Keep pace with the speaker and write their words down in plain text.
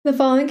The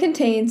following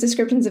contains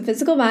descriptions of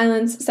physical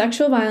violence,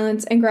 sexual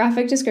violence, and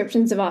graphic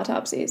descriptions of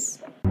autopsies.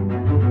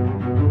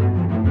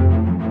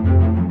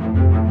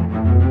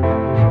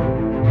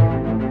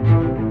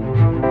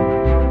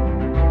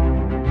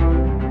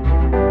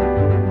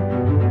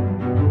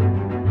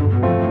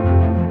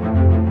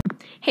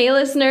 Hey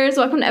listeners,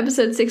 welcome to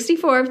episode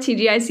 64 of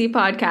TGIC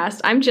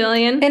Podcast. I'm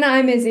Jillian. And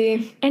I'm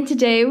Izzy. And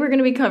today we're going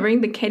to be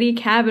covering the Keddie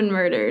Cabin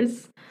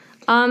murders.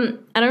 I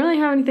don't really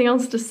have anything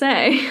else to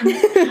say. I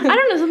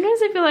don't know, sometimes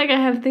I feel like I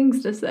have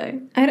things to say.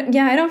 I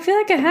don't feel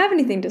like I have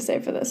anything to say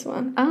for this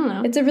one. I don't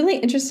know. It's a really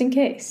interesting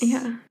case.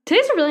 Yeah.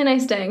 Today's a really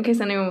nice day, in case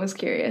anyone was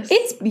curious.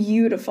 It's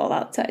beautiful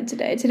outside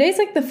today. Today's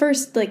like the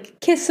first,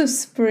 kiss of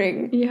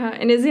spring. Yeah,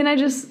 and Izzy and I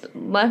just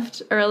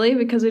left early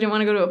because we didn't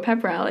want to go to a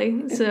pep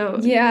rally, so...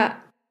 Yeah.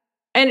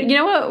 And you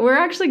know what? We're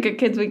actually good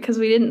kids because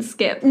we didn't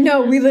skip.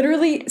 No, we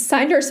literally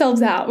signed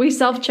ourselves out. We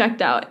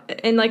self-checked out,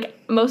 and,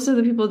 most of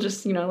the people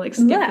just, skipped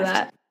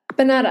that.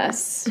 But not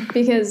us,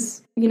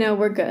 because,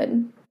 we're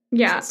good.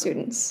 Yeah.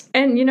 Students.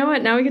 And you know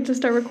what? Now we get to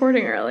start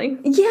recording early.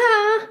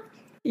 Yeah.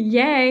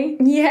 Yay.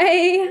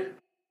 Yay. Okay.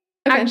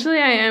 Actually,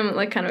 I am,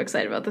 kind of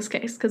excited about this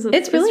case, because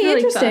it's really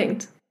interesting.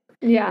 Thugged.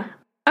 Yeah.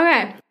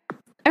 Okay,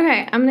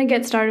 I'm going to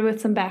get started with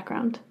some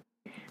background.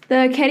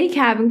 The Keddie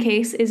Cabin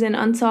case is an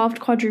unsolved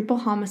quadruple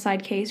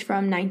homicide case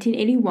from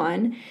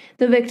 1981.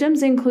 The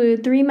victims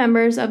include 3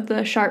 members of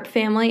the Sharp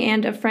family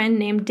and a friend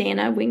named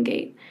Dana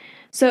Wingate.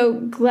 So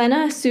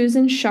Glenna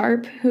Susan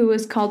Sharp, who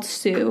was called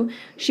Sue,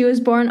 she was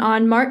born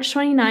on March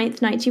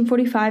 29th,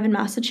 1945 in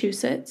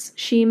Massachusetts.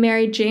 She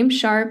married James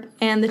Sharp,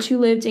 and the two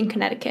lived in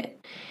Connecticut.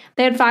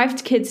 They had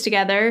 5 kids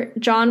together.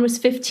 John was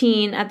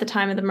 15 at the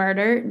time of the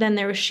murder. Then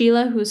there was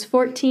Sheila, who was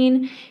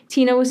 14.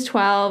 Tina was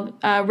 12.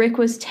 Rick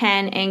was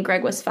 10. And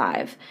Greg was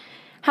 5.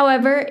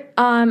 However,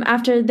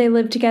 after they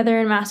lived together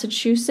in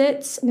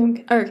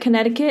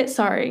Connecticut,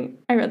 sorry,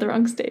 I read the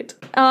wrong state.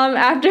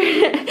 After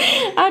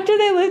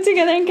they lived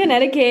together in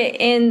Connecticut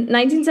in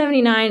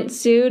 1979,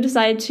 Sue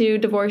decided to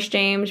divorce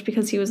James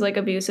because he was,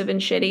 abusive and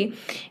shitty.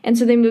 And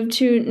so they moved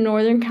to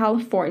Northern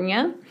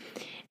California.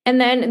 And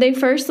then they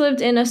first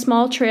lived in a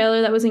small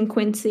trailer that was in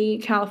Quincy,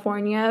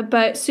 California,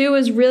 but Sue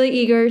was really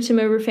eager to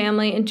move her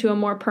family into a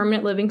more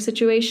permanent living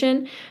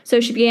situation,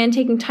 so she began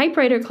taking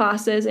typewriter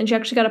classes, and she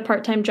actually got a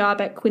part-time job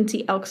at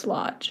Quincy Elks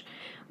Lodge.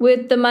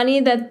 With the money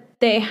that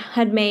they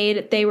had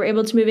made, they were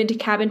able to move into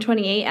Cabin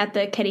 28 at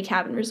the Keddie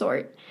Cabin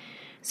Resort.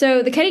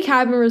 So the Keddie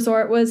Cabin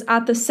Resort was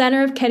at the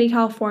center of Keddie,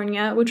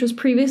 California, which was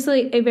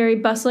previously a very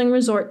bustling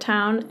resort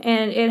town,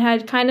 and it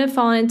had kind of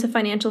fallen into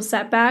financial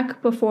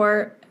setback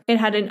before it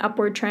had an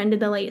upward trend in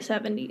the late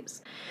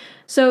 70s.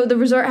 So the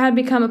resort had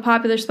become a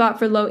popular spot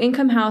for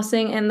low-income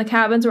housing, and the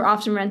cabins were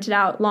often rented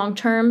out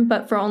long-term,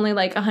 but for only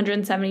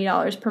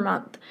 $170 per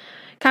month.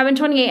 Cabin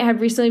 28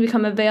 had recently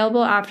become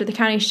available after the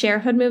county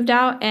sheriff had moved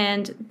out,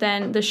 and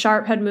then the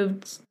Sharps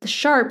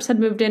had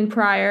moved in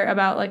prior,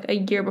 about a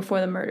year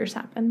before the murders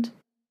happened.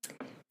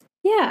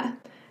 Yeah.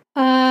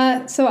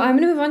 So I'm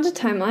going to move on to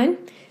timeline.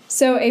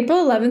 So April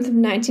 11th of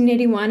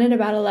 1981 at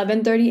about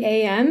 11:30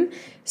 a.m.,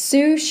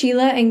 Sue,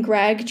 Sheila, and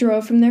Greg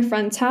drove from their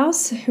friend's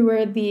house, who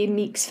were the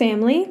Meeks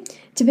family,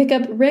 to pick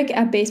up Rick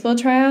at baseball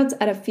tryouts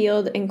at a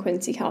field in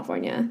Quincy,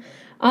 California.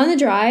 On the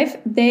drive,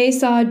 they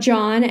saw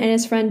John and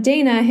his friend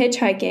Dana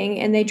hitchhiking,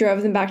 and they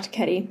drove them back to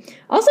Keddie.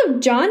 Also,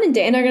 John and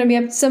Dana are going to be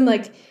up to some,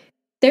 they're,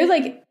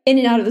 in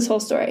and out of this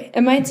whole story.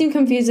 It might seem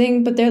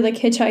confusing, but they're,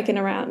 hitchhiking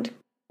around.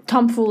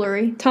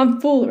 Tomfoolery.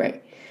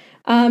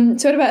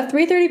 So at about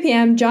 3:30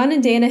 p.m., John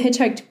and Dana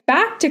hitchhiked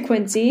back to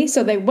Quincy,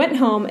 so they went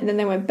home, and then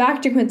they went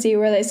back to Quincy,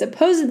 where they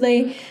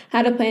supposedly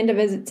had a plan to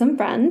visit some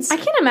friends. I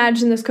can't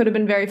imagine this could have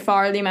been very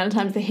far, the amount of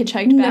times they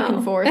hitchhiked back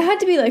and forth. It had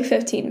to be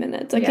 15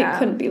 minutes. It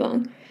couldn't be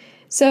long.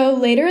 So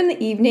later in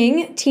the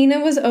evening, Tina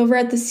was over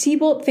at the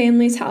Seabolt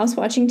family's house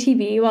watching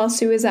TV while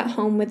Sue was at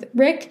home with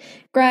Rick,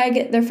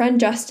 Greg, their friend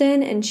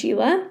Justin, and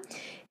Sheila.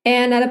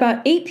 And at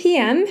about 8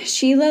 p.m.,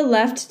 Sheila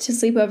left to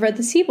sleep over at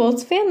the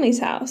Seabolt's family's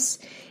house.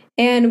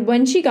 And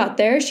when she got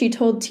there, she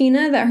told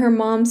Tina that her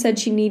mom said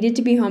she needed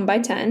to be home by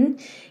 10.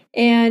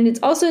 And it's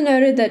also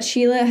noted that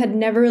Sheila had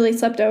never really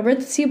slept over at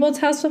the Seabolt's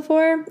house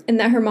before, and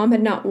that her mom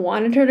had not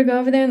wanted her to go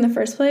over there in the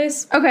first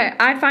place. Okay,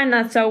 I find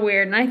that so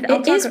weird. And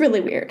it is really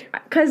weird.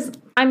 Because,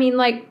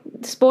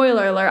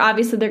 spoiler alert,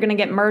 obviously they're going to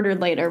get murdered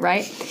later,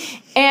 right?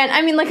 And,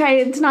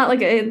 it's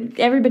not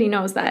everybody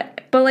knows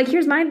that. But,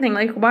 here's my thing.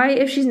 Why,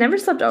 if she's never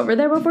slept over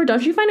there before,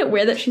 don't you find it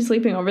weird that she's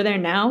sleeping over there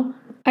now?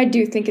 I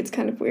do think it's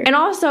kind of weird. And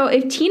also,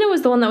 if Tina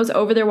was the one that was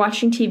over there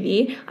watching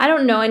TV, I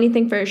don't know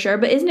anything for sure,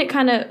 but isn't it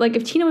kind of,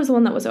 if Tina was the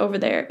one that was over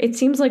there, it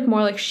seems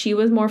more she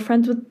was more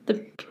friends with the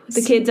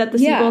kids at the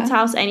Seabolt's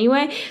house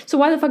anyway, so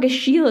why the fuck is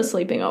Sheila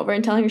sleeping over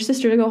and telling her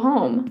sister to go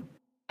home?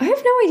 I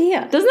have no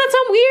idea. Doesn't that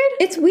sound weird?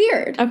 It's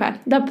weird. Okay,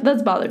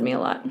 that's bothered me a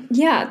lot.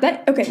 Yeah,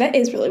 that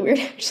is really weird,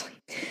 actually.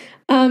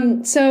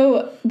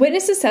 So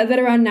witnesses said that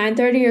around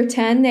 9:30 or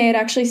 10, they had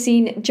actually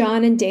seen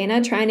John and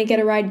Dana trying to get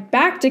a ride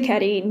back to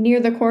Keddie near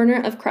the corner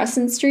of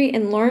Crescent Street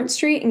and Lawrence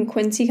Street in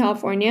Quincy,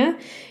 California,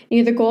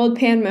 near the Gold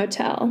Pan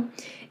Motel.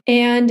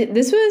 And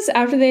this was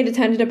after they had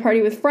attended a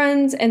party with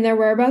friends, and their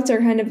whereabouts are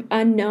kind of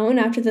unknown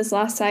after this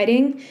last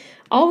sighting.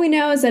 All we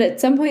know is that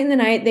at some point in the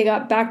night, they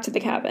got back to the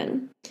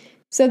cabin.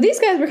 So these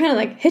guys were kind of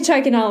like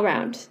hitchhiking all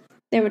around.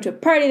 They went to a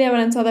party, they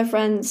went and saw their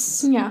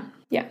friends. Yeah.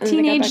 Yeah.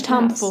 Teenage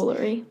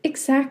tomfoolery.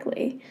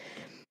 Exactly.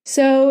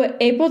 So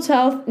April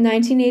 12th,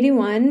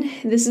 1981,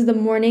 this is the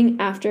morning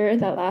after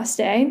that last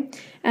day.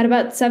 At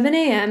about 7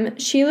 a.m.,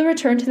 Sheila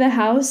returned to the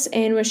house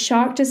and was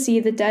shocked to see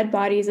the dead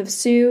bodies of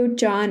Sue,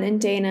 John,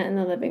 and Dana in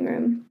the living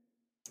room.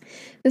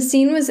 The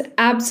scene was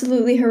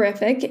absolutely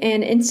horrific,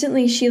 and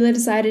instantly Sheila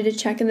decided to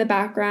check in the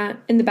back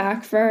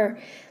for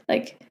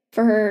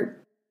her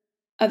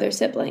other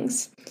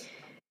siblings.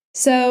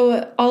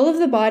 So all of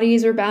the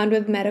bodies were bound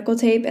with medical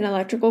tape and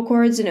electrical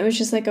cords, and it was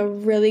just like a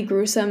really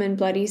gruesome and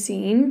bloody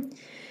scene.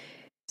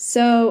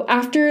 So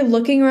after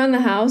looking around the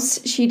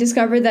house, she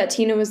discovered that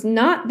Tina was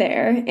not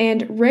there,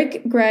 and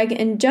Rick, Greg,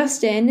 and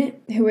Justin,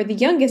 who were the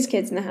youngest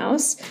kids in the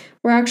house,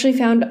 were actually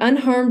found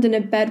unharmed in a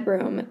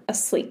bedroom,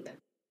 asleep.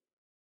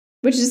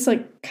 Which is,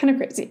 like, kind of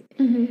crazy.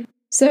 Mm-hmm.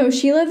 So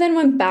Sheila then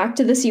went back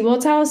to the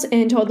Seabolt's house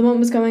and told them what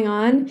was going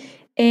on,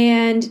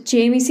 and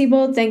Jamie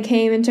Seabolt then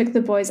came and took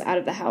the boys out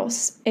of the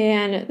house.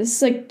 And this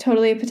is, like,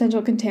 totally a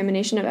potential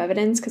contamination of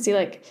evidence, because he,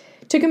 like,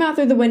 took him out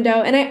through the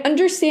window, and I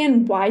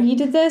understand why he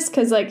did this,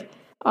 because, like,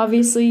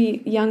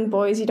 obviously, young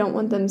boys, you don't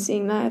want them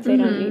seeing that if they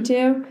don't need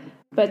to.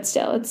 But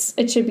still,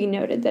 it should be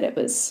noted that it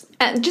was...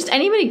 Just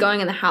anybody going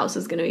in the house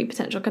is going to be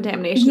potential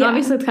contamination. Yeah.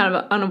 Obviously, it's kind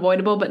of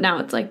unavoidable, but now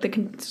it's like the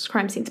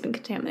crime scene's been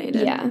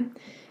contaminated. Yeah.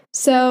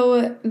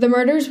 So, the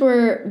murders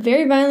were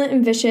very violent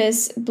and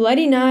vicious.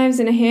 Bloody knives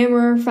and a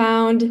hammer were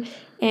found,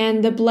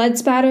 and the blood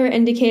spatter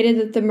indicated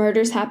that the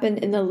murders happened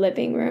in the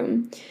living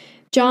room.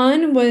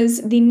 John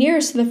was the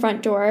nearest to the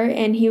front door,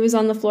 and he was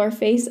on the floor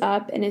face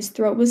up, and his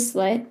throat was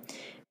slit.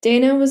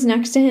 Dana was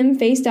next to him,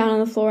 face down on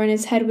the floor, and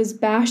his head was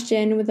bashed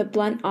in with a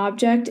blunt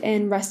object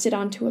and rested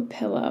onto a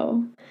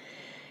pillow.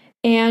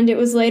 And it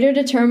was later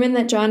determined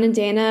that John and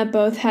Dana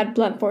both had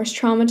blunt force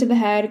trauma to the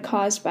head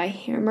caused by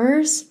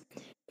hammers,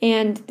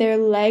 and their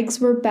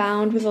legs were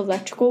bound with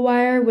electrical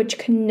wire, which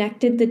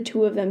connected the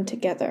two of them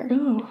together.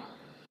 Oh.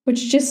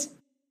 Which just...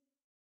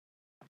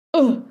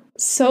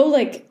 so,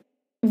 like,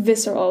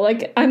 visceral.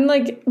 Like, I'm,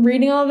 like,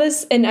 reading all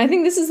this, and I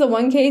think this is the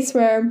one case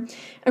where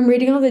I'm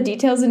reading all the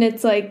details, and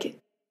it's, like...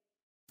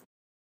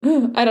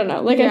 I don't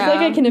know. Like, yeah. I feel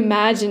like I can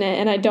imagine it,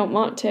 and I don't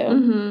want to.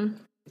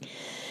 Mm-hmm.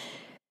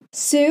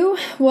 Sue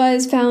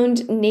was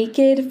found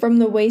naked from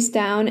the waist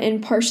down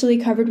and partially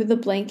covered with a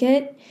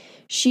blanket.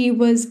 She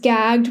was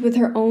gagged with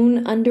her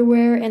own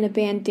underwear and a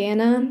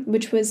bandana,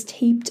 which was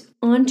taped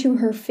onto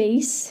her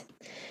face.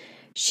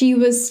 She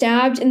was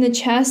stabbed in the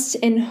chest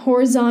and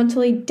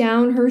horizontally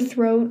down her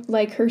throat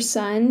like her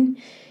son.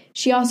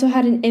 She also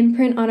had an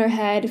imprint on her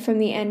head from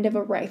the end of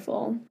a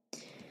rifle.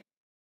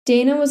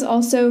 Dana was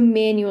also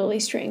manually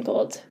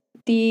strangled.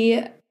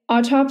 The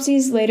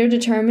autopsies later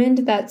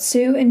determined that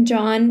Sue and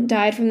John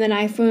died from the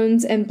knife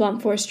wounds and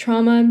blunt force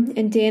trauma,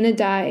 and Dana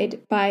died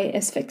by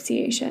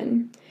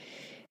asphyxiation.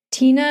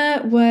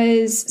 Tina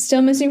was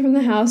still missing from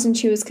the house, and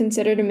she was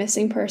considered a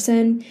missing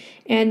person,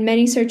 and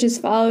many searches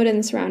followed in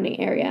the surrounding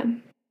area.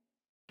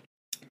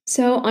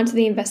 So, onto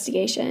the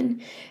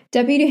investigation.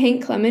 Deputy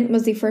Hank Clement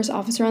was the first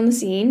officer on the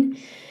scene,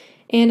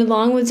 and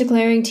along with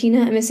declaring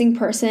Tina a missing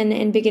person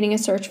and beginning a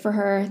search for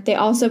her, they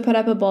also put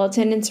up a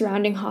bulletin in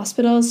surrounding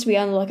hospitals to be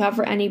on the lookout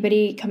for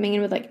anybody coming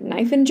in with, like,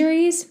 knife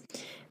injuries.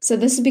 So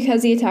this is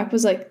because the attack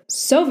was, like,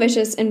 so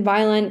vicious and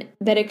violent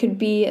that it could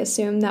be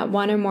assumed that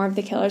one or more of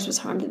the killers was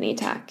harmed in the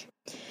attack.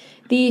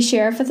 The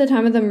sheriff at the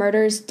time of the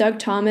murders, Doug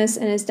Thomas,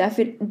 and his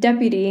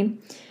deputy,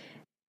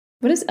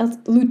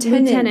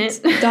 Lieutenant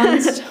Don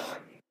Stoy.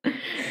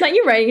 Not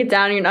you writing it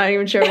down and you're not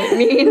even sure what it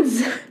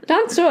means.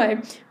 Don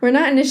Stoy were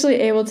not initially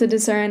able to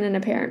discern an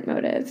apparent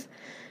motive.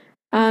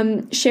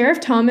 Sheriff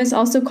Thomas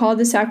also called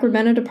the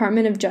Sacramento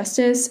Department of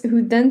Justice,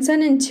 who then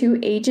sent in 2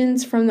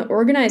 agents from the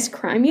organized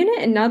crime unit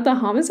and not the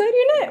homicide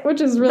unit,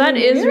 which is really weird.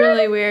 That is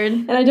really weird.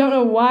 And I don't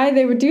know why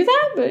they would do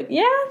that, but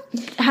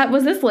yeah.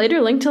 Was this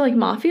later linked to, like,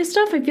 mafia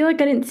stuff? I feel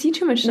like I didn't see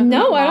too much stuff.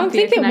 No, I don't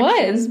think it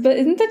was, but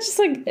isn't that just,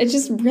 like, it's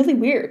just really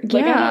weird.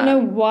 Like, I don't know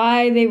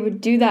why they would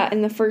do that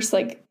in the first,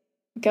 like,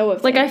 go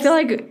of like, things. I feel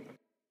like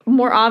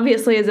more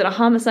obviously is it a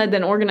homicide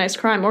than organized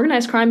crime.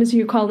 Organized crime is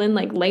you call in,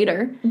 like,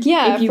 later.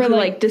 Yeah. If you could,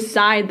 like,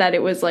 decide that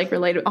it was, like,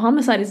 related. A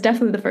homicide is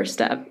definitely the first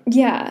step.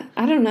 Yeah.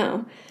 I don't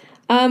know.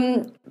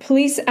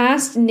 Police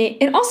asked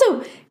and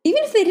also,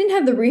 even if they didn't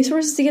have the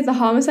resources to get the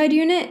homicide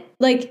unit,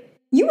 like,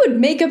 you would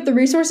make up the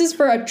resources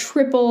for a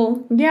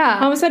triple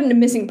homicide and a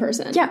missing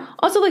person. Yeah.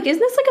 Also, like, isn't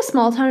this, like, a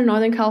small town in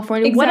Northern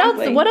California?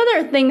 Exactly. What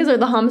other things are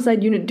the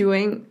homicide unit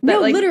doing? That, no,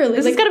 like, literally.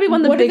 This like, has got to be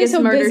one of the biggest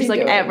murders,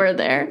 like, doing? ever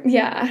there.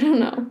 Yeah, I don't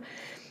know.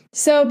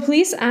 So,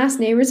 police asked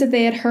neighbors if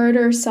they had heard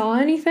or saw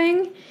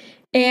anything,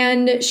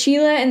 and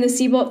Sheila and the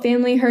Seabolt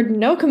family heard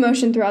no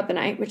commotion throughout the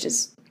night, which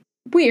is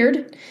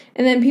weird.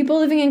 And then people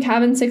living in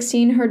cabin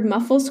 16 heard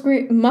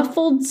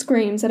muffled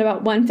screams at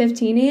about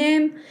 1:15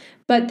 a.m.,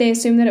 but they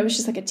assumed that it was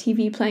just, like, a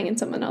TV playing in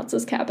someone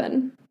else's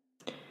cabin.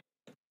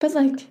 But,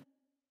 like,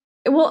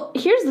 Well,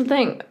 here's the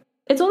thing.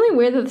 It's only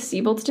weird that the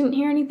Siebelts didn't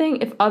hear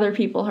anything if other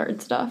people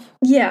heard stuff.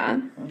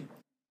 Yeah.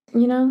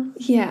 You know?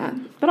 Yeah.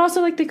 But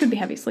also, like, they could be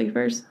heavy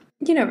sleepers.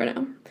 You never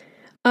know.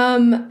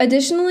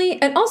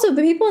 Additionally, and also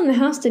the people in the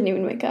house didn't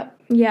even wake up.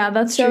 Yeah,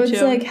 that's true, So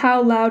it's like,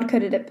 how loud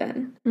could it have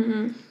been?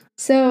 Mm-hmm.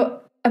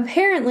 So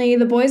apparently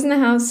the boys in the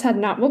house had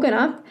not woken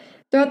up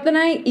throughout the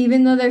night,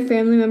 even though their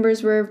family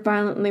members were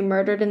violently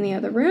murdered in the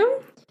other room,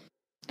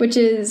 which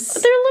is...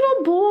 They're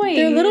little boys.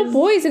 They're little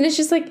boys, and it's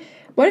just like,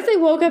 what if they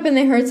woke up and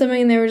they heard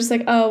something and they were just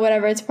like, oh,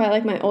 whatever, it's probably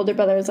like my older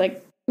brother was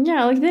like...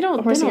 Yeah, like, they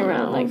don't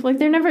around. Like,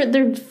 they're never...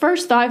 Their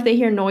first thought if they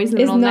hear noise in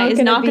the middle of the night is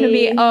not going to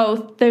be,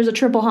 oh, there's a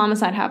triple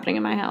homicide happening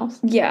in my house.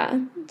 Yeah.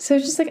 So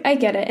it's just like, I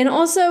get it. And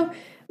also,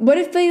 what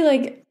if they,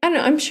 like... I don't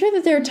know, I'm sure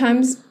that there are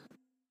times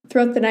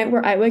throughout the night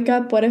where I wake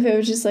up. What if it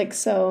was just, like,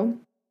 so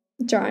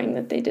jarring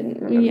that they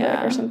didn't remember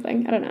it or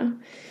something? I don't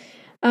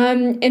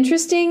know.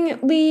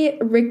 Interestingly,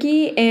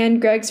 Ricky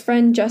and Greg's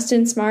friend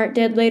Justin Smart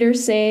did later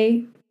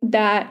say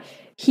that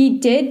he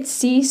did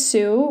see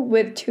Sue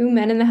with two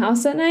men in the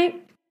house that night.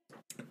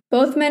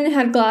 Both men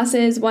had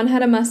glasses, one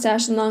had a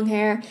mustache and long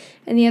hair,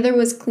 and the other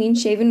was clean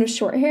shaven with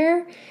short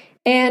hair.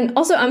 And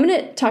also, I'm going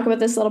to talk about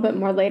this a little bit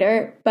more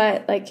later,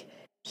 but, like,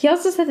 he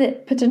also said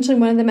that potentially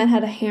one of the men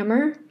had a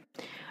hammer.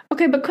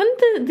 Okay, but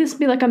couldn't this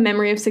be, like, a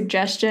memory of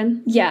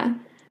suggestion? Yeah.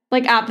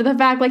 Like, after the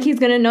fact, like, he's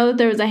gonna know that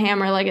there was a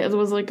hammer, like, it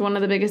was, like, one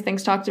of the biggest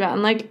things talked about.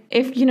 And, like,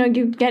 if, you know,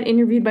 you get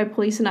interviewed by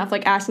police enough,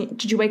 like, asking,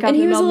 did you wake up in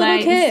the middle of the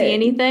night and see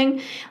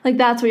anything? Like,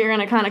 that's what you're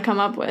gonna kind of come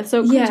up with.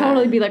 So it could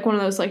totally be, like, one of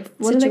those, like,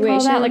 what do they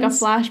call that? Like, a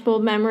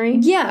flashbulb memory?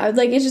 Yeah,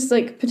 like, it's just,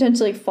 like,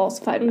 potentially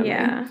falsified memory.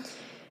 Yeah.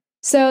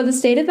 So, the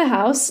state of the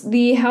house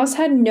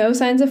had no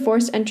signs of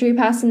forced entry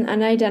past an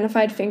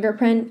unidentified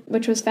fingerprint,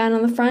 which was found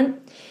on the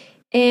front.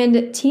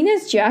 And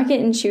Tina's jacket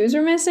and shoes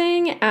were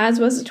missing, as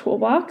was the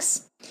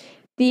toolbox.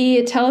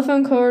 The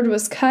telephone cord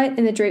was cut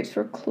and the drapes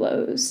were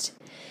closed.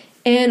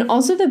 And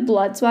also the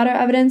blood splatter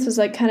evidence was,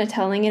 like, kind of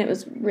telling, and it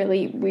was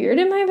really weird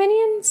in my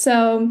opinion.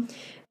 So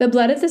the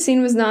blood at the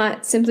scene was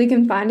not simply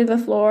confined to the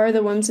floor or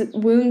the wounds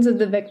of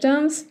the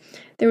victims.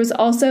 There was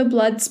also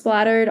blood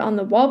splattered on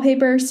the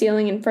wallpaper,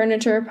 ceiling, and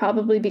furniture,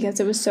 probably because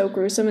it was so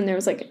gruesome and there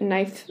was, like,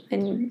 knife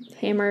and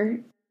hammer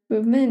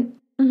movement.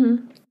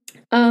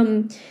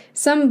 Mm-hmm.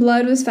 Some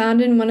blood was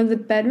found in one of the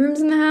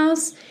bedrooms in the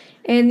house,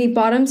 and the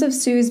bottoms of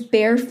Sue's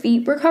bare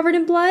feet were covered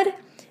in blood,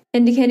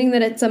 indicating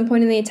that at some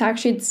point in the attack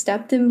she had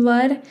stepped in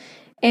blood.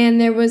 And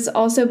there was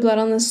also blood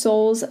on the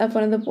soles of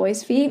one of the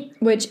boys' feet,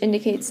 which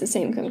indicates the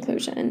same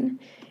conclusion.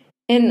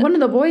 And one of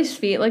the boys'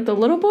 feet, like the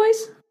little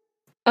boys?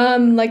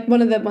 Like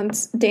one of the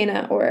ones,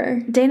 Dana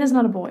or... Dana's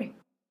not a boy.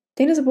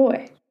 Dana's a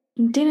boy.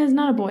 Dana's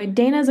not a boy.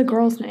 Dana is a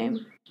girl's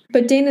name.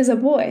 But Dana's a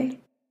boy.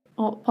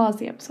 I'll pause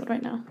the episode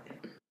right now.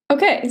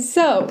 Okay,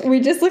 so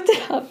we just looked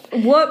it up.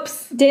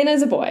 Whoops.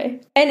 Dana's a boy.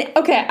 And,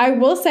 okay, I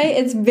will say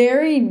it's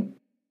very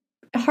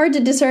hard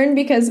to discern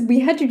because we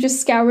had to just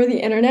scour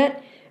the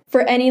internet for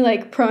any,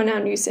 like,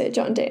 pronoun usage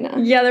on Dana.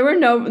 Yeah, there were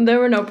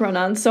no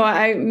pronouns, so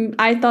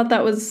I thought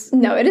that was...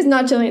 No, it is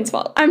not Jillian's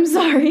fault. I'm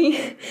sorry.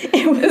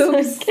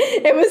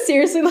 It was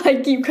seriously,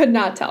 like, you could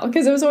not tell.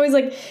 Because it was always,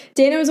 like,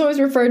 Dana was always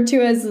referred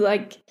to as,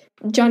 like,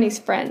 Johnny's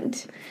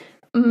friend.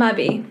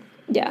 Maybe.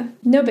 Yeah,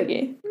 no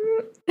biggie.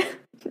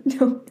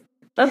 No.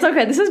 That's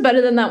okay. This is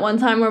better than that one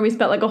time where we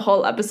spent, like, a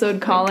whole episode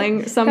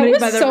calling somebody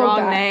by the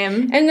wrong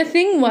name. And the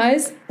thing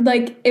was,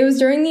 like, it was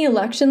during the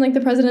election, like,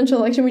 the presidential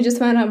election, we just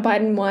found out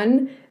Biden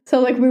won. So,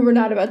 like, we were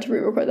not about to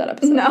re-record that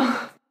episode. No.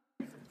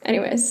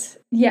 Anyways,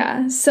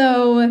 yeah.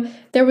 So,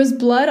 there was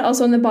blood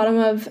also on the bottom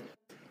of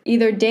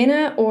either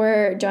Dana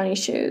or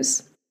Johnny's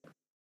shoes.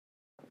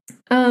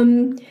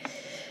 There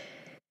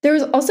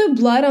was also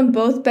blood on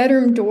both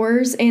bedroom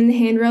doors and the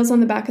handrails on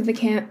the back of the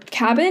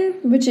cabin,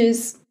 which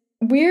is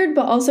weird,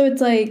 but also it's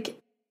like,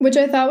 which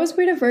I thought was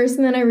weird at first,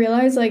 and then I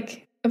realized,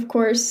 like, of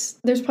course,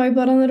 there's probably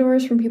blood on the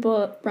doors from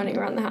people running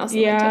around the house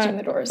and, like, touching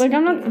the doors. Like,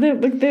 I'm not,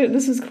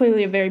 this is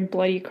clearly a very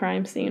bloody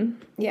crime scene.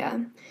 Yeah.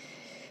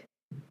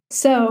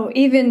 So,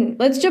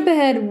 let's jump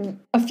ahead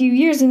a few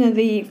years into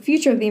the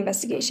future of the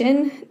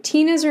investigation.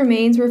 Tina's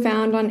remains were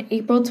found on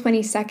April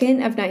 22nd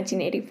of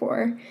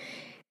 1984.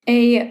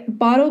 A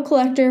bottle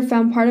collector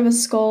found part of a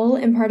skull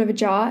and part of a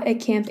jaw at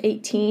Camp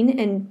 18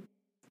 in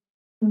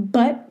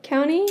Butte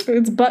County?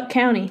 It's Butte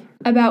County.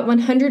 About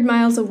 100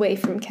 miles away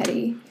from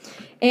Keddie.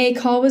 A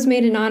call was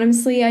made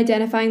anonymously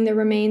identifying the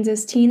remains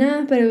as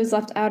Tina, but it was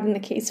left out in the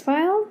case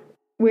file,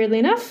 weirdly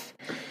enough.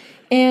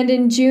 And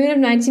in June of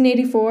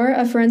 1984,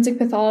 a forensic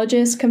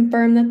pathologist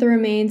confirmed that the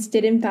remains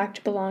did in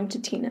fact belong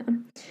to Tina.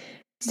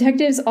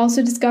 Detectives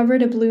also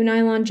discovered a blue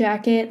nylon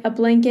jacket, a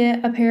blanket,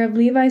 a pair of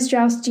Levi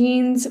Strauss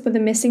jeans with a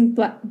missing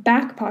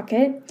back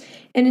pocket,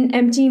 and an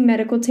empty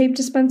medical tape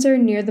dispenser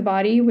near the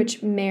body,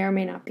 which may or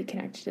may not be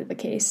connected to the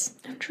case.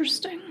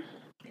 Interesting.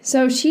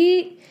 So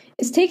she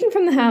is taken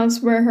from the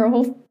house where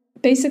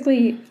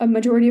basically a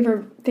majority of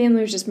her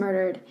family was just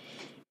murdered,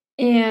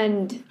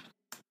 and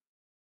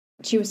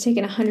she was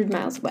taken 100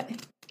 miles away.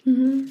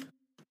 Mm-hmm.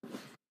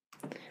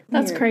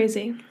 That's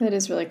crazy. That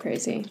is really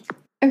crazy.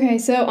 Okay,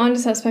 so on to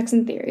suspects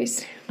and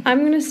theories.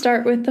 I'm going to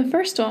start with the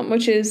first one,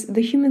 which is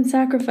the human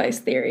sacrifice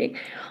theory.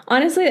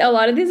 Honestly, a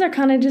lot of these are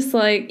kind of just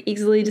like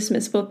easily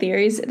dismissible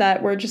theories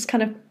that were just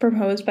kind of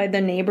proposed by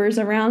the neighbors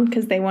around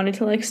because they wanted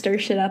to like stir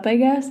shit up, I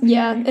guess.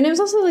 Yeah, and it was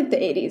also like the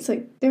 80s.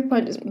 Like, they're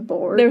probably just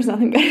bored. There was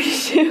nothing better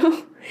to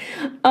do.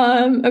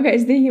 Okay,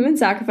 so the human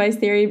sacrifice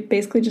theory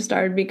basically just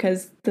started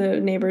because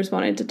the neighbors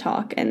wanted to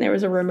talk and there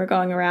was a rumor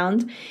going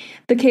around.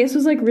 The case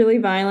was like really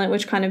violent,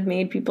 which kind of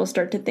made people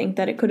start to think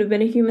that it could have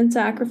been a human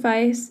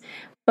sacrifice.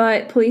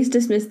 But police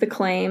dismissed the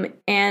claim,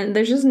 and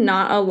there's just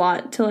not a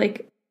lot to,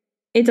 like,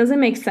 it doesn't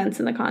make sense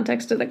in the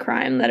context of the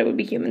crime that it would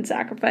be human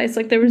sacrifice.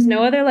 Like, there was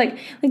no other, like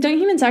don't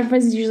human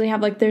sacrifices usually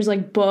have, like, there's,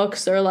 like,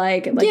 books or,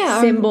 like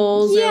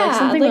symbols or, like,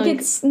 something like,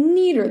 it's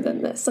neater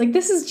than this. Like,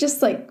 this is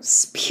just, like,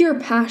 pure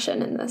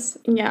passion in this.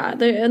 Yeah,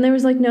 there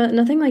was, like,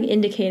 nothing, like,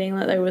 indicating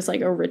that there was,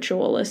 like, a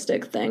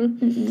ritualistic thing.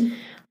 Mm-hmm.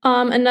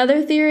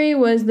 Another theory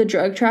was the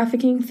drug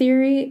trafficking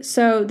theory.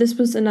 So this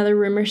was another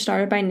rumor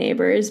started by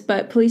neighbors,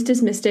 but police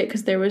dismissed it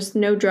because there was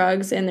no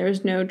drugs and there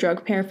was no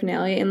drug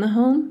paraphernalia in the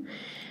home.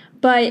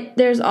 But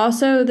there's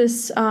also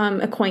this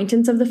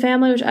acquaintance of the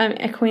family, which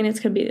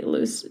acquaintance could be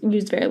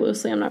used very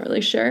loosely. I'm not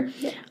really sure.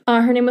 Yeah.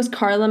 Her name was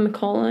Carla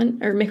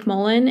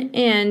McMullen,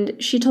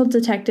 and she told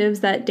detectives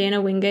that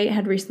Dana Wingate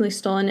had recently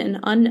stolen an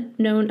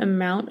unknown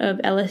amount of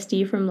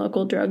LSD from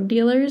local drug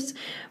dealers,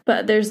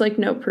 but there's like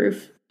no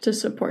proof to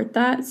support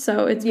that,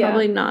 so it's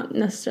probably not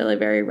necessarily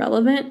very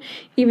relevant.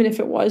 Even if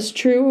it was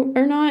true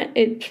or not,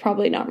 it's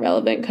probably not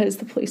relevant because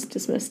the police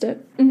dismissed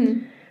it.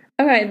 Mm-hmm.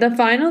 Okay, the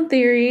final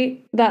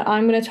theory that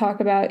I'm going to talk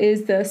about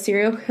is the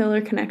serial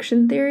killer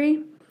connection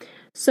theory.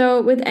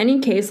 So with any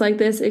case like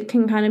this, it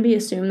can kind of be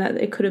assumed that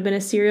it could have been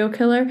a serial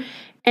killer,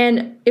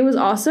 and it was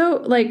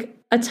also like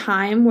a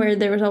time where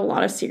there was a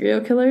lot of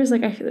serial killers.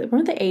 Like, I feel like,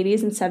 weren't the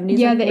 80s and 70s?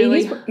 Yeah, like, the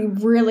 80s were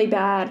really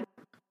bad.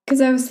 Because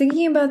I was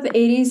thinking about the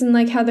 80s and,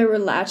 like, how there were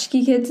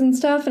latchkey kids and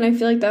stuff, and I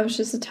feel like that was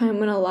just a time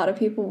when a lot of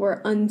people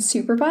were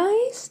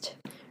unsupervised.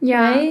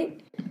 Yeah. Right?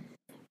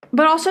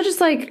 But also just,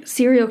 like,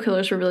 serial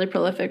killers were really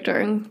prolific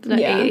during the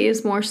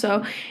 80s, more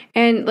so.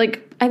 And,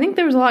 like, I think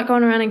there was a lot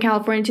going around in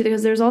California, too,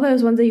 because there's all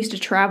those ones that used to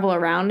travel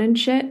around and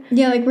shit.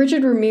 Yeah, like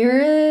Richard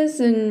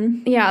Ramirez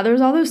and... Yeah, there was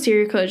all those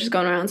serial killers just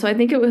going around. So I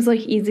think it was, like,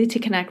 easy to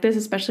connect this,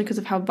 especially because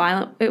of how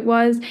violent it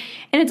was.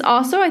 And it's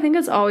also, I think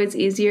it's always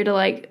easier to,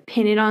 like,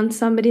 pin it on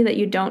somebody that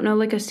you don't know,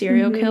 like a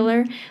serial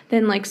killer,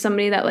 than, like,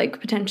 somebody that,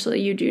 like, potentially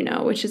you do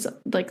know, which is,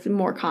 like,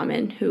 more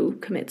common who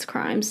commits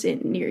crimes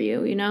near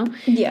you, you know?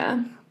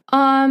 Yeah.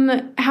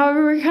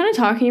 However, we're kind of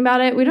talking about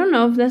it. We don't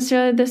know if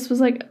necessarily this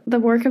was, like, the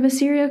work of a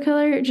serial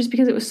killer, just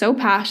because it was so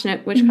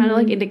passionate, which kind of,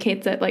 like,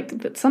 indicates that, like,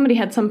 that somebody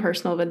had some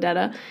personal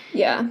vendetta.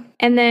 Yeah.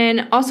 And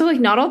then, also, like,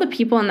 not all the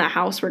people in that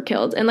house were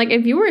killed. And, like,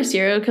 if you were a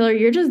serial killer,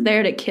 you're just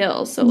there to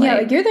kill, so, like... Yeah,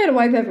 like, you're there to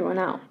wipe everyone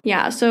out.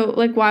 Yeah, so,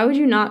 like, why would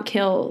you not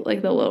kill,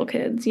 like, the little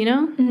kids, you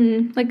know?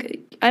 Mm-hmm. Like,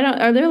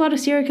 are there a lot of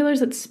serial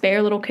killers that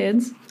spare little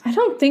kids? I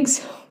don't think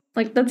so.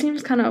 Like, that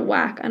seems kind of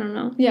whack. I don't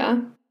know. Yeah.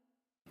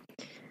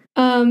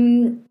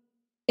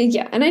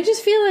 Yeah, and I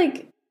just feel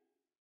like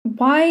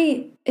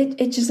why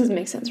it just doesn't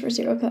make sense for a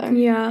serial killer.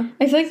 Yeah.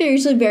 I feel like they're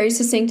usually very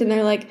succinct and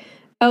they're like,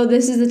 oh,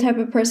 this is the type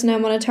of person I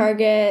want to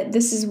target,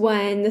 this is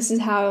when, this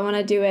is how I want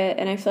to do it,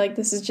 and I feel like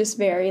this is just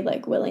very,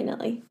 like,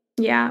 willy-nilly.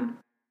 Yeah.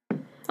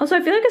 Also,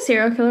 I feel like a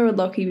serial killer would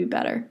low-key be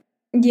better.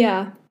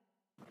 Yeah.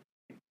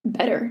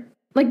 Better.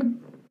 Like,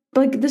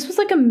 this was,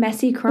 like, a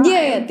messy crime.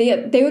 Yeah,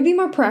 they would be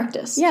more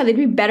practiced. Yeah, they'd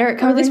be better at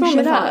covering shit up. Or at least more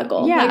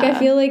methodical. Yeah. Like, I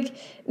feel like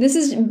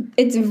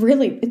it's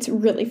really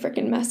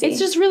freaking messy. It's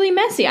just really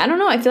messy. I don't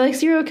know. I feel like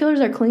serial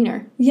killers are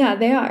cleaner. Yeah,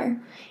 they are.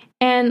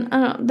 And, I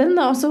don't know, then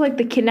also, like,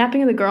 the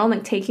kidnapping of the girl and,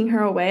 like, taking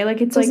her away.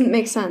 Like, it's, doesn't like...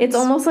 make sense. It's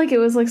almost like it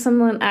was, like,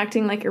 someone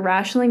acting, like,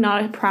 irrationally,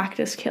 not a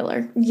practice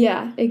killer.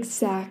 Yeah,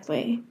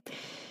 exactly.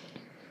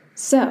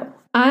 So,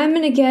 I'm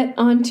gonna get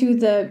onto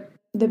the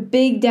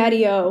big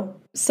daddy-o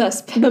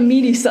suspect. The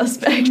meaty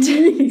suspect.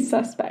 Meaty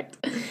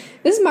suspect.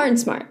 This is Martin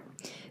Smart.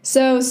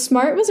 So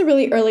Smart was a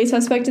really early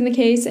suspect in the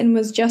case and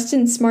was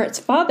Justin Smart's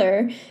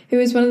father, who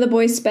was one of the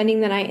boys spending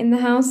the night in the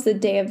house the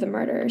day of the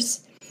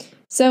murders.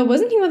 So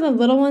wasn't he one of the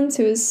little ones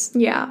who was...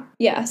 Yeah.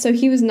 Yeah, so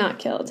he was not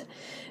killed.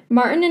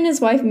 Martin and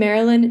his wife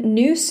Marilyn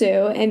knew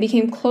Sue and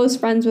became close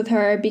friends with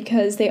her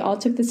because they all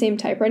took the same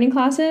typewriting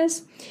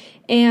classes.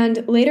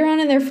 And later on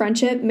in their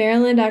friendship,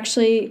 Marilyn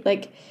actually,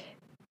 like,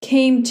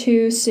 came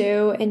to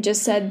Sue and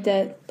just said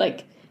that,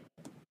 like,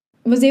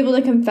 was able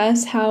to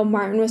confess how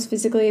Martin was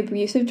physically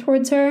abusive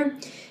towards her.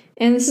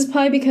 And this is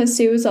probably because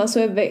Sue was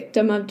also a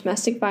victim of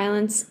domestic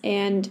violence.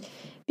 And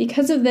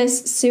because of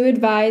this, Sue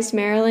advised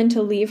Marilyn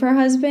to leave her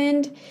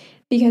husband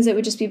because it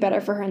would just be better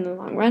for her in the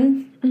long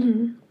run.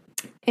 Mm-hmm.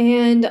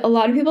 And a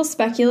lot of people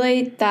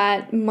speculate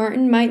that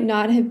Martin might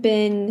not have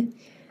been,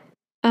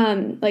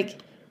 driven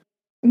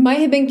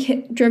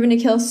to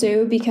kill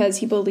Sue because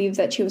he believed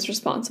that she was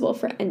responsible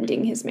for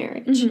ending his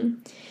marriage. Mm-hmm.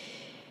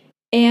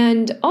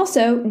 And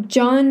also,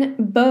 John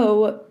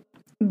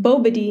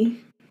Bobody.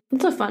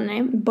 That's a fun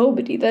name.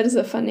 Bobody, that is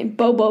a fun name.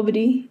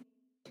 Bobody.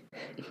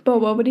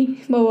 Bobody.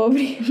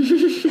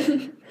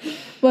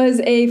 was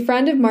a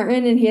friend of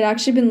Martin, and he had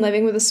actually been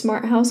living with a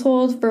Smart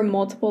household for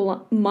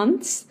multiple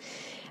months.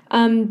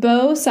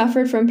 Beau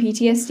suffered from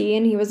PTSD,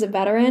 and he was a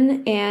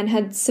veteran and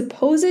had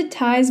supposed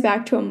ties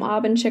back to a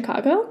mob in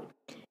Chicago.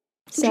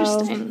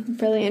 Interesting.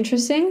 So, really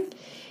interesting.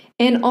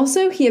 And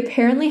also, he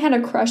apparently had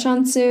a crush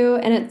on Sue,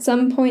 and at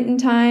some point in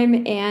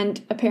time,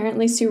 and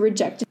apparently Sue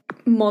rejected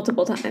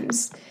multiple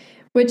times,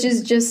 which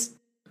is just,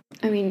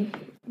 I mean,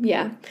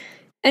 yeah.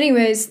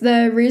 Anyways,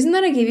 the reason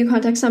that I gave you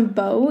context on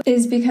Beau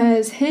is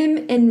because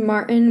him and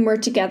Martin were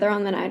together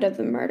on the night of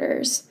the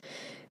murders.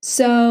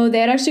 So they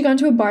had actually gone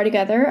to a bar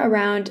together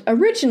around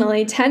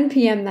originally 10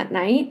 p.m. that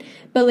night,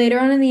 but later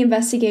on in the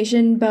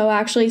investigation, Beau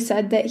actually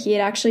said that he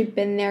had actually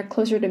been there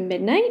closer to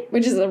midnight,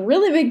 which is a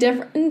really big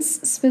difference,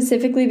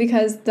 specifically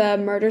because the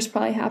murders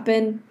probably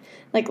happened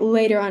like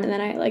later on in the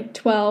night, like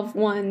 12,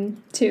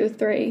 1, 2,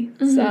 3.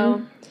 Mm-hmm.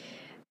 So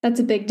that's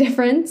a big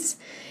difference.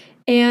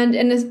 And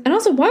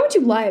also, why would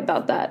you lie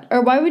about that?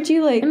 Or why would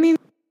you I mean,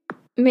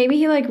 maybe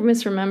he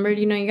misremembered,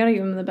 you gotta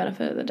give him the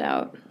benefit of the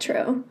doubt.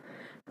 True.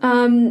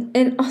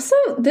 And also,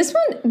 this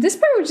part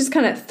was just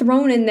kind of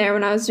thrown in there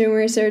when I was doing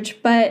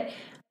research, but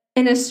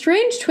in a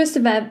strange twist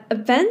of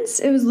events,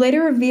 it was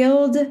later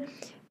revealed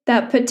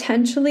that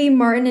potentially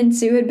Martin and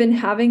Sue had been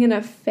having an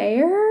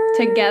affair.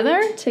 Together?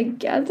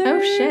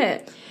 Oh,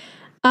 shit.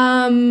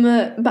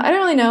 But I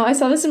don't really know. I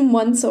saw this in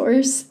one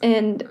source,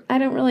 and I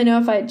don't really know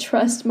if I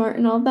trust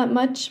Martin all that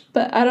much,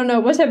 but I don't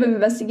know what type of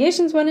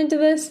investigations went into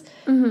this.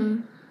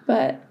 Mm-hmm.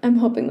 But I'm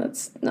hoping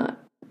that's not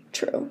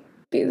true.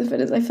 Because if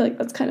it is, I feel like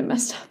that's kind of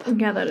messed up.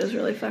 Yeah, that is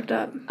really fucked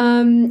up.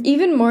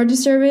 Even more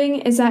disturbing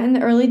is that in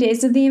the early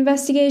days of the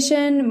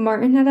investigation,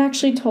 Martin had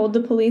actually told the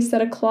police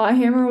that a claw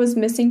hammer was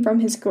missing from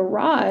his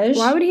garage.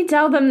 Why would he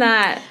tell them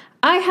that?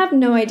 I have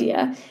no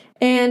idea.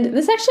 And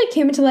this actually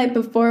came into light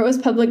before it was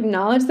public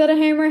knowledge that a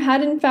hammer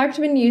had in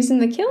fact been used in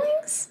the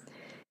killings.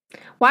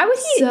 Why would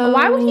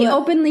he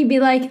openly be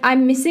like,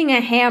 I'm missing a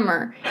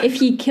hammer, if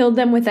he killed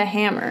them with a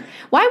hammer?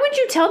 Why would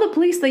you tell the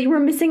police that you were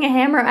missing a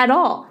hammer at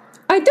all?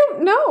 I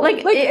don't know.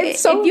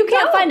 It's so if you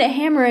can't find a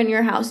hammer in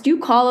your house, do you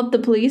call up the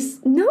police?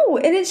 No,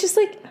 and it's just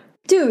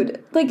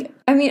dude,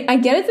 I mean, I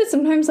get it that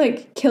sometimes,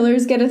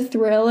 killers get a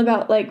thrill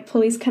about,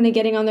 police kind of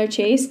getting on their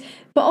chase,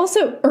 but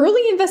also,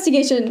 early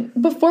investigation,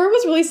 before it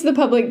was released to the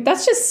public,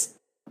 that's just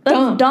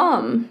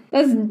dumb.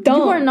 That's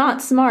dumb. You are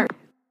not smart.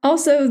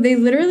 Also, they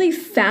literally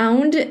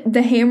found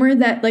the hammer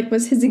that,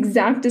 was his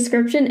exact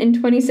description in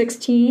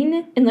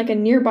 2016 in, a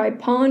nearby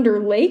pond or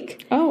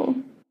lake. Oh.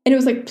 And it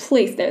was,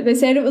 placed there. They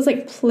said it was,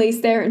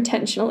 placed there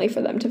intentionally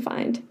for them to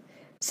find.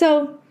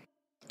 So,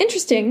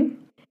 interesting.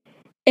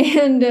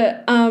 And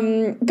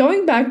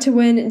going back to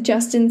when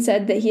Justin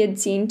said that he had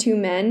seen two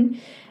men,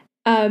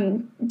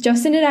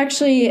 Justin had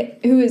actually,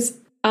 who is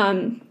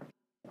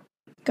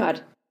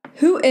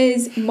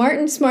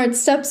Martin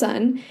Smart's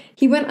stepson,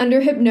 he went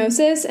under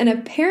hypnosis, and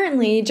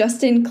apparently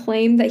Justin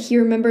claimed that he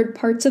remembered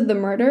parts of the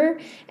murder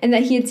and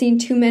that he had seen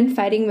two men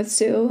fighting with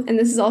Sue. And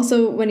this is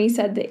also when he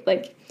said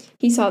that,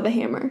 he saw the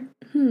hammer.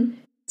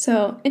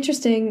 So,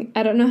 interesting.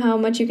 I don't know how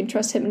much you can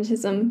trust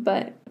hypnotism,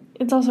 but...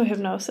 It's also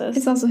hypnosis.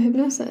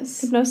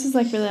 Hypnosis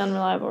is, really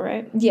unreliable,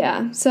 right?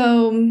 Yeah.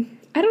 So,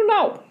 I don't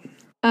know.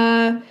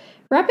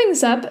 Wrapping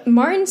this up,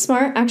 Martin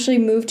Smart actually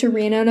moved to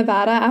Reno,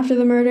 Nevada after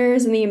the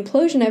murders and the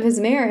implosion of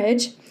his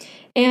marriage.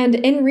 And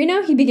in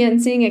Reno, he began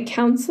seeing a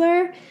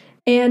counselor.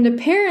 And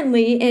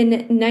apparently, in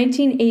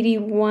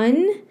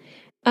 1981...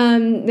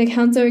 the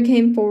counselor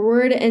came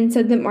forward and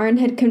said that Martin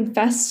had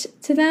confessed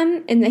to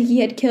them and that he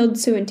had killed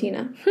Sue and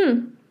Tina.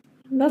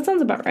 That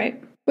sounds about right.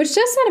 Which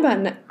does sound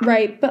about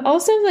right, but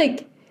also,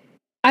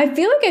 I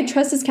feel like I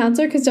trust this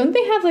counselor because don't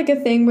they have, a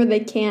thing where they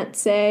can't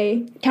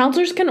say...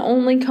 Counselors can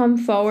only come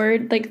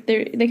forward, they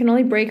can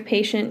only break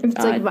patient,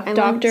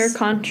 doctor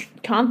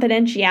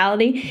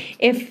confidentiality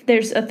if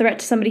there's a threat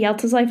to somebody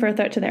else's life or a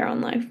threat to their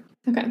own life.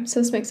 Okay, so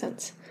this makes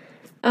sense.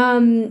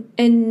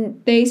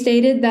 And they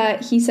stated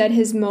that he said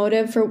his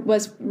motive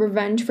was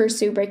revenge for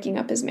Sue breaking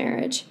up his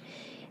marriage.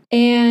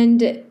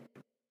 And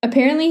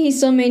apparently he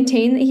still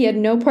maintained that he had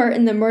no part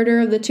in the murder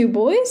of the two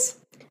boys.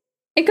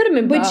 It could have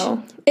been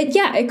Beau. It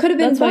could have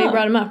been That's Beau. why you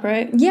brought him up,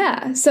 right?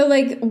 Yeah. So,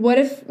 what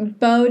if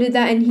Beau did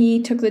that and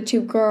he took the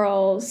two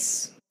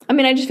girls? I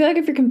mean, I just feel like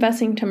if you're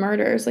confessing to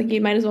murders, you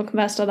might as well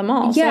confess to them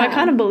all. Yeah. So I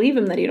kind of believe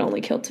him that he'd only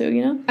killed two,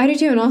 I do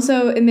too, and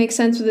also it makes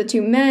sense with the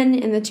two men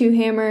and the two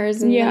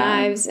hammers and the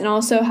knives, and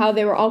also how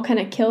they were all kind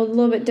of killed a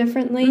little bit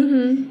differently.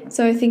 Mm-hmm.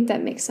 So I think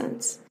that makes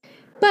sense.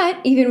 But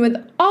even with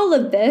all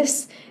of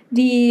this,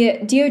 the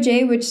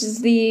DOJ, which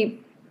is the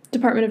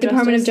Department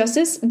of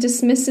Justice,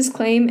 dismissed his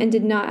claim and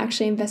did not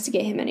actually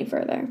investigate him any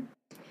further.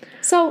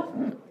 So,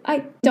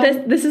 I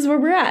don't... This is where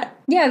we're at.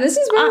 Yeah, this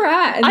is where we're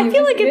at. I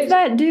feel like it's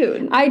that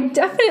dude. I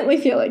definitely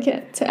feel like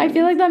it. I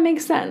feel like that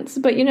makes sense.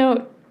 But,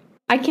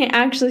 I can't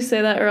actually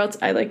say that or else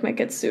I, might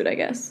get sued, I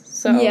guess.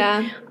 So,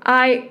 yeah.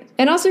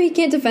 And also, he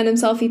can't defend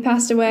himself. He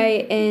passed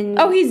away in...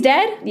 Oh, he's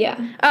dead? Yeah.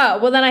 Oh,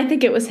 well, then I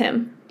think it was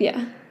him.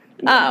 Yeah.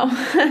 Oh,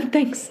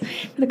 thanks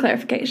for the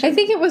clarification. I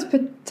think it was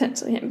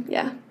potentially him,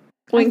 yeah.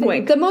 Wink,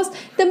 wink. The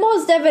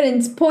most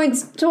evidence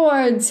points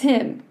towards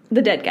him.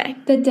 The dead guy.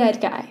 The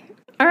dead guy.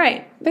 All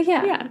right. But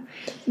yeah. Yeah.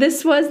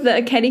 This was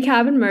the Ketty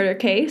Cabin murder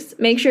case.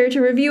 Make sure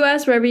to review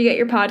us wherever you get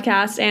your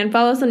podcast and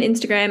follow us on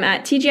Instagram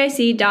at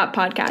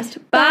tgic.podcast.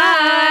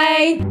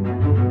 Bye!